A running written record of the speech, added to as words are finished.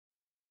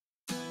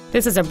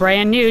This is a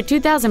brand new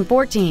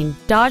 2014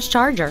 Dodge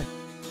Charger.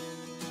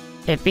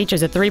 It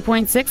features a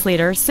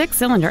 3.6-liter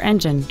six-cylinder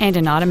engine and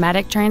an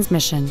automatic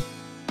transmission.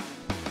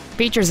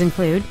 Features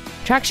include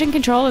traction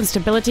control and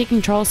stability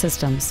control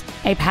systems,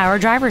 a power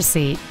driver's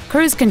seat,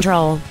 cruise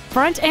control,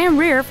 front and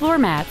rear floor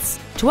mats,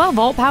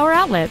 12-volt power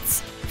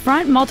outlets,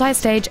 front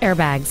multi-stage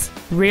airbags,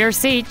 rear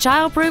seat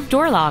child-proof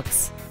door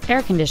locks,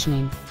 air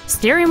conditioning,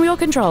 steering wheel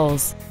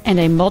controls, and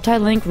a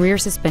multi-link rear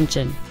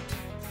suspension.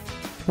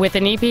 With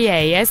an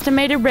EPA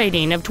estimated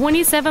rating of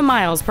 27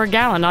 miles per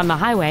gallon on the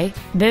highway,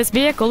 this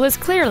vehicle is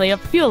clearly a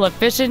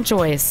fuel-efficient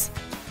choice.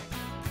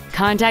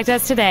 Contact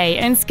us today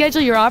and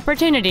schedule your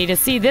opportunity to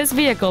see this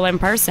vehicle in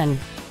person.